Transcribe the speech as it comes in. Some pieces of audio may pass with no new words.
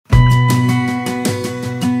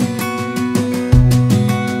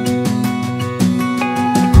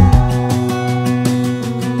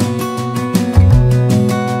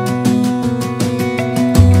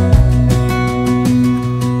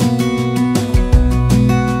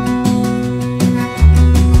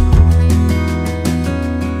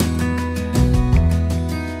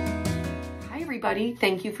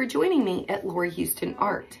you for joining me at Lori Houston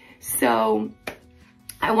Art. So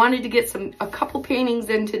I wanted to get a couple paintings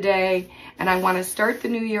in today, and I want to start the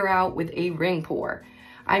new year out with a ring pour.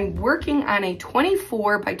 I'm working on a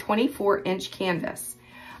 24 by 24 inch canvas.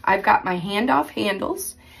 I've got my handoff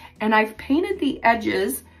handles, and I've painted the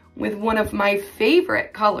edges with one of my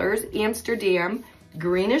favorite colors, Amsterdam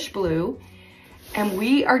greenish blue, and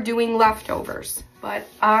we are doing leftovers. But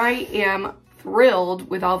I am thrilled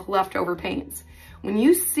with all the leftover paints. When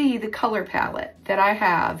you see the color palette that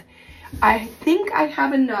I think I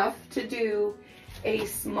have enough to do a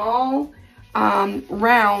small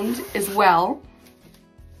round as well.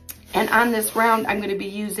 And on this round, I'm going to be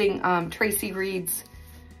using Tracy Reed's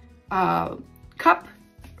cup,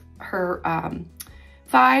 her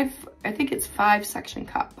I think it's 5-section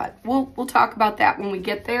cup, but we'll talk about that when we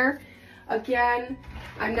get there. Again,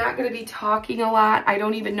 I'm not going to be talking a lot. I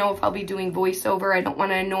don't even know if I'll be doing voiceover. I don't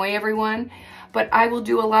want to annoy everyone, but I will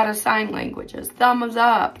do a lot of sign languages. Thumbs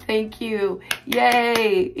up, thank you,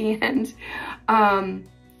 yay, and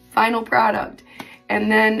final product. And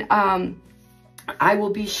then I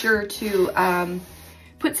will be sure to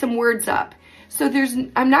put some words up. So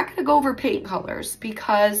I'm not going to go over paint colors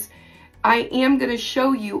because I am going to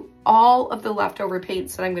show you all of the leftover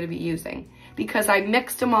paints that I'm going to be using because I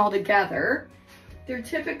mixed them all together. They're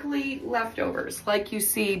typically leftovers, like you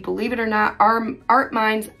see, believe it or not, Art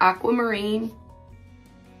Minds Aquamarine.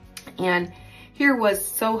 And here was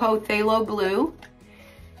Soho Phthalo Blue.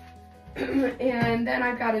 And then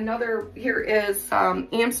I've got another, here is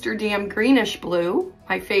Amsterdam Greenish Blue,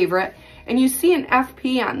 my favorite. And you see an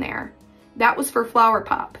FP on there. That was for Flower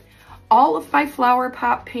Pop. All of my Flower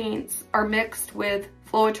Pop paints are mixed with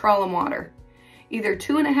Floetrol and water. Either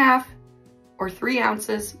 2.5 or 3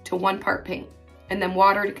 ounces to 1 part paint. And then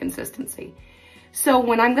water to consistency. So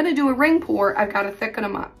when I'm going to do a ring pour, I've got to thicken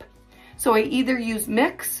them up. So I either use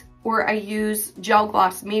mix or I use gel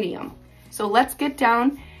gloss medium. So let's get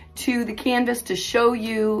down to the canvas to show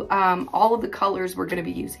you all of the colors we're going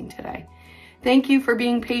to be using today. Thank you for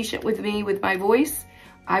being patient with me with my voice.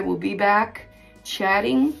 I will be back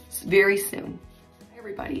chatting very soon. Hi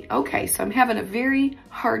everybody. Okay, so I'm having a very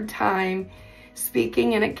hard time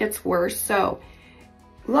speaking and it gets worse. So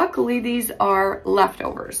luckily, these are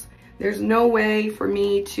leftovers. There's no way for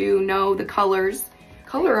me to know the colors.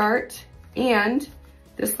 Color Art and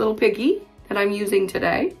this little piggy that I'm using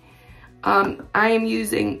today. I am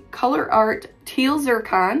using Color Art Teal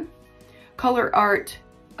Zircon, Color Art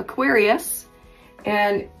Aquarius,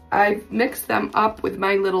 and I've mixed them up with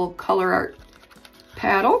my little Color Art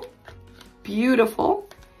paddle. Beautiful.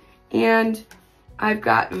 And I've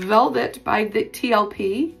got Velvet by the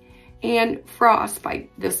TLP and Frost by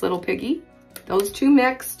this little piggy. Those two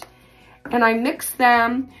mixed. And I mixed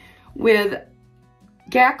them with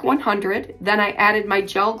GAC 100. Then I added my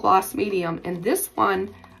gel gloss medium. And this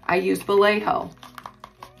one, I used Vallejo.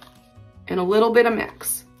 And a little bit of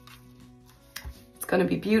mix. It's going to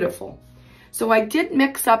be beautiful. So I did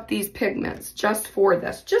mix up these pigments just for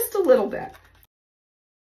this. Just a little bit.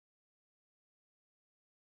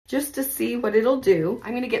 Just to see what it'll do.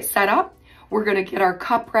 I'm going to get set up. We're going to get our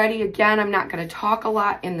cup ready. Again, I'm not going to talk a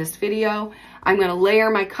lot in this video. I'm going to layer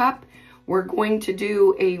my cup. We're going to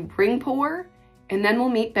do a ring pour, and then we'll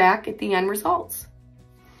meet back at the end results.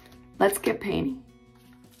 Let's get painting.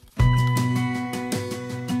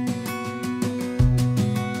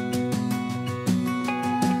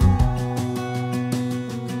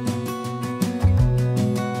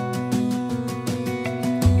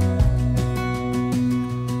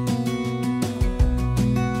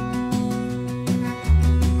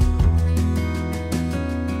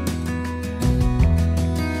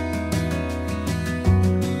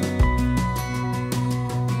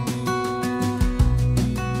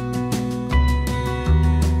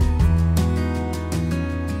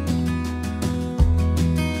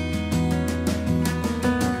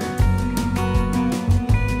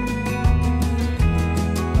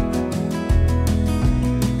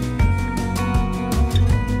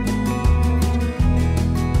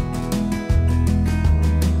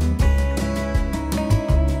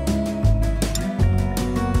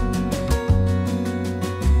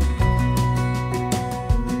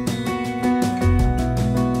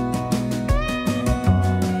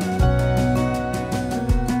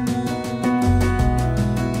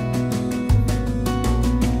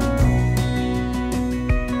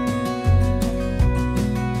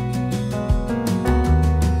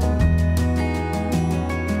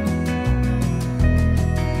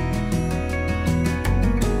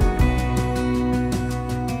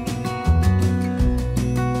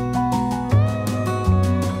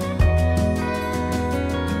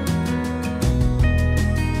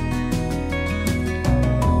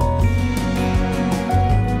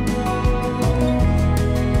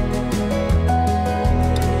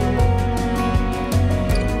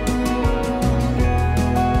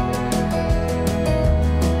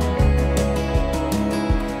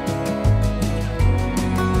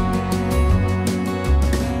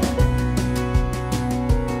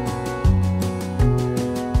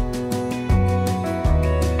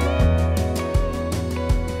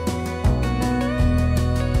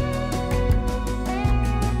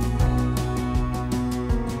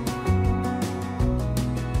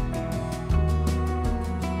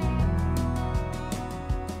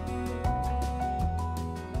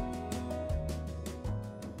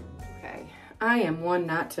 I am one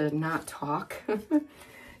not to not talk.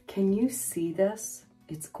 Can you see this?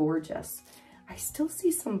 It's gorgeous. I still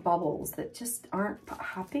see some bubbles that just aren't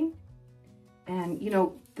popping. And you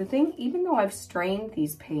know, the thing, even though I've strained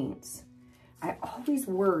these paints, I always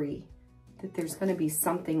worry that there's gonna be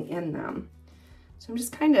something in them. So I'm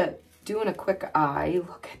just kind of doing a quick eye.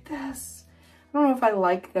 Look at this. I don't know if I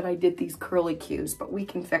like that I did these curly cues, but we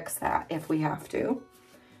can fix that if we have to.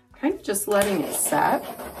 Kind of just letting it set.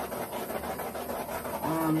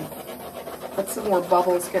 Let some more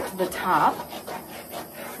bubbles get to the top.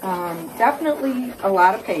 Definitely a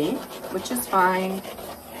lot of paint, which is fine.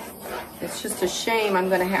 It's just a shame I'm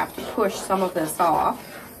gonna have to push some of this off.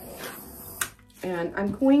 And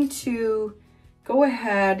I'm going to go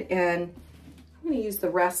ahead and I'm gonna use the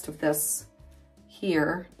rest of this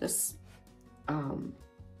here. This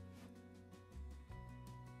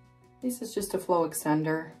is just a flow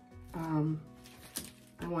extender.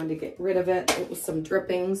 I wanted to get rid of it. It was some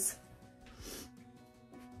drippings.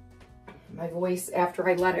 My voice, after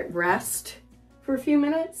I let it rest for a few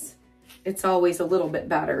minutes, it's always a little bit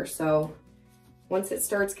better. So once it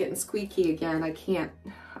starts getting squeaky again,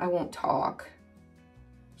 I won't talk.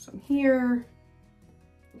 Some here,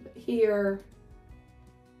 a little bit here,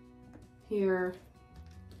 here.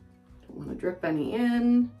 Don't want to drip any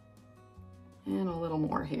in. And a little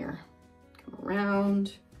more here. Come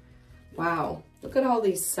around. Wow, look at all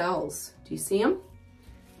these cells. Do you see them?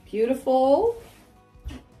 Beautiful.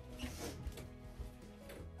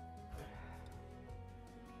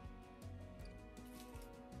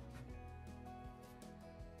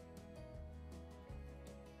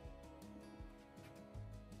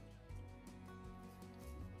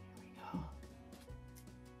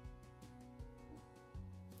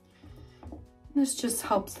 This just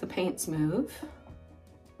helps the paints move.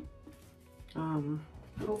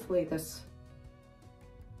 Hopefully this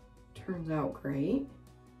turns out great.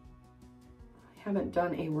 I haven't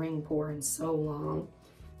done a ring pour in so long.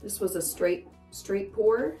 This was a straight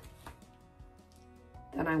pour.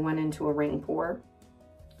 Then I went into a ring pour.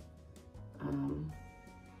 I'm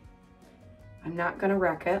not gonna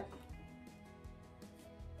wreck it.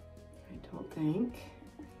 I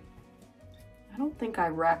don't think I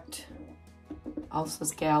wrecked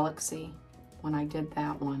Elsa's Galaxy when I did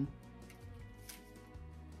that one.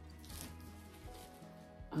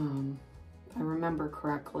 If I remember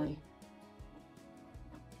correctly.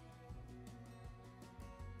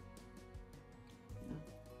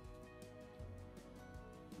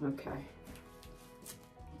 Okay.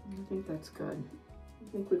 I think that's good.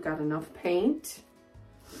 I think we've got enough paint.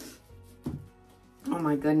 Oh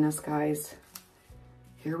my goodness, guys.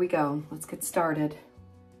 Here we go. Let's get started.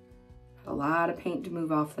 A lot of paint to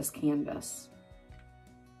move off this canvas.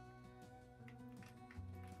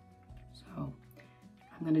 So I'm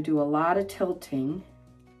going to do a lot of tilting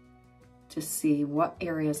to see what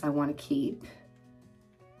areas I want to keep.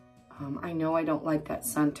 I know I don't like that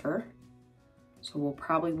center, so we'll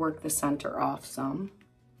probably work the center off some.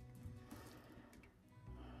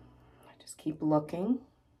 I just keep looking.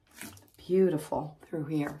 Beautiful through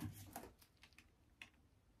here.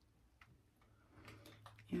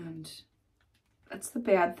 And that's the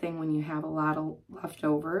bad thing when you have a lot of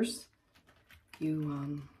leftovers. You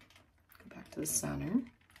go back to the center.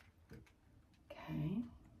 Okay.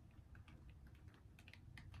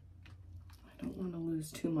 I don't want to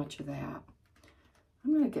lose too much of that.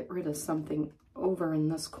 I'm going to get rid of something over in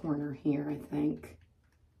this corner here, I think.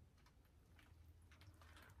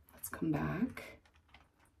 Let's come back.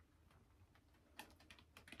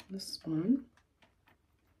 This one.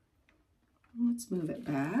 Let's move it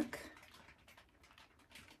back.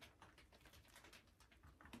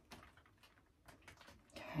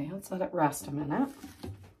 Okay, let's let it rest a minute.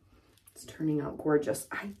 It's turning out gorgeous.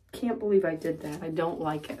 I can't believe I did that. I don't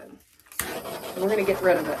like it. We're gonna get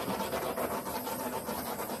rid of it.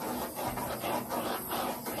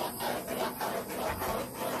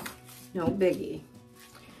 No biggie.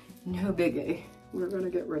 No biggie. We're gonna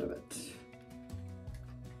get rid of it.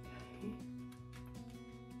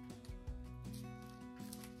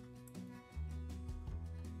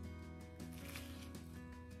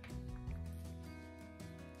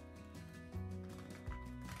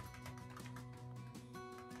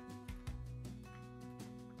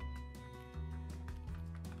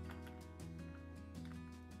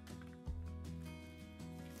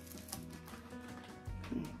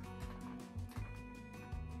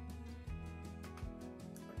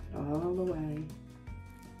 All the way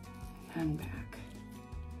and back.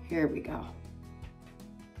 Here we go.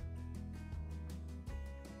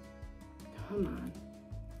 Come on.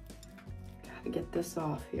 Gotta get this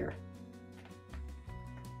off here.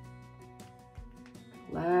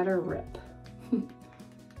 let her rip.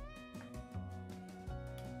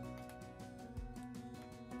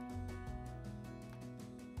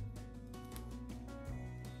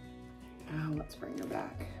 Now let's bring her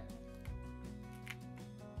back.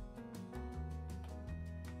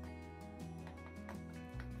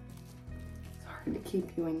 It's hard to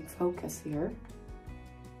keep you in focus here.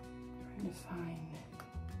 Trying to find.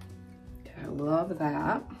 Okay, I love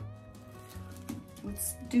that.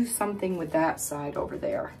 Let's do something with that side over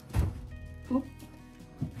there. Oop.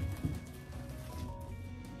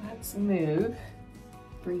 Let's move.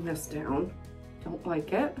 Bring this down. Don't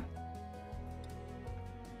like it.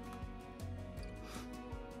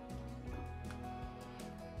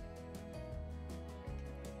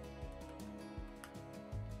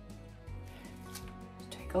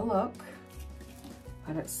 Take a look.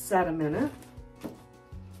 Let it set a minute.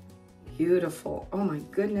 Beautiful. Oh my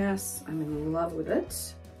goodness, I'm in love with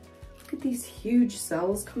it. Look at these huge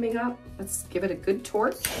cells coming up. Let's give it a good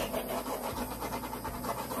torch.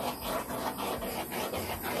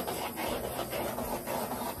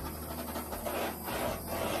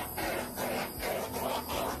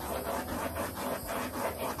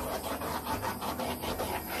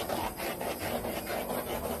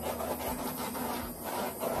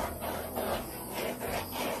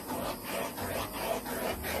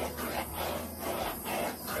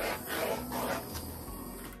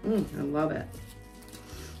 I love it.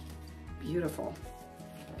 Beautiful.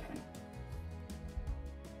 Okay.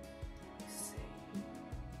 Let's see.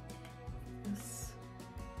 This.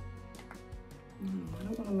 I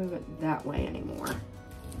don't want to move it that way anymore.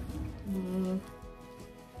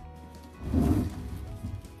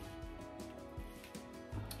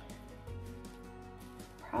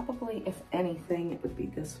 Probably, if anything, it would be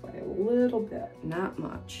this way a little bit, not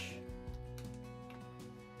much.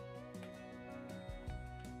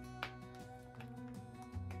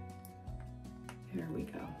 There we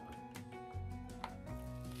go.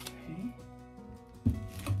 Okay.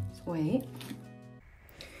 Let's wait.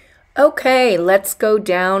 Okay, let's go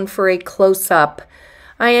down for a close-up.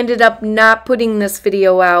 I ended up not putting this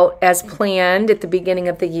video out as planned at the beginning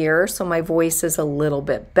of the year, so my voice is a little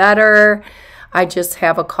bit better. I just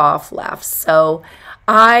have a cough left. So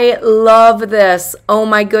I love this. Oh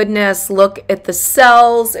my goodness, look at the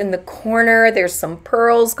cells in the corner. There's some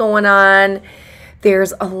pearls going on.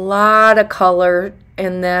 There's a lot of color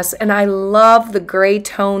in this, and I love the gray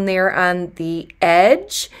tone there on the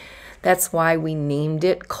edge. That's why we named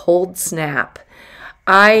it Cold Snap.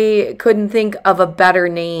 I couldn't think of a better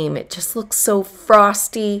name. It just looks so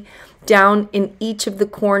frosty down in each of the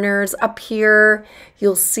corners. Up here,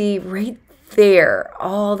 you'll see right there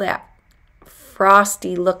all that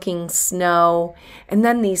frosty looking snow, and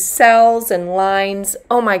then these cells and lines.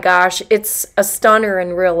 Oh my gosh, it's a stunner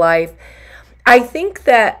in real life. I think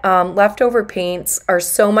that leftover paints are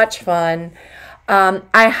so much fun.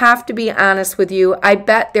 I have to be honest with you. I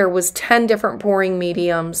bet there was 10 different pouring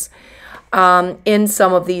mediums in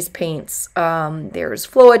some of these paints. There's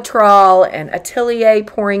Floetrol and Atelier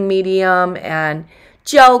pouring medium and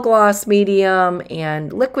gel gloss medium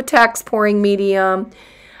and Liquitex pouring medium.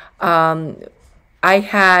 I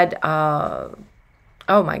had, oh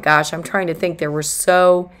my gosh, I'm trying to think. There were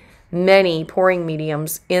so many pouring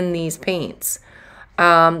mediums in these paints.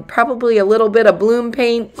 Probably a little bit of bloom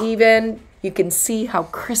paint even. You can see how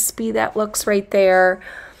crispy that looks right there.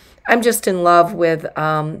 I'm just in love with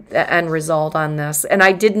the end result on this. And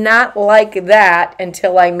I did not like that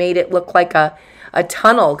until I made it look like a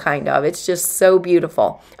tunnel kind of. It's just so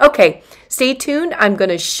beautiful. Okay, stay tuned. I'm going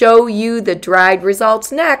to show you the dried results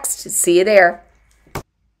next. See you there.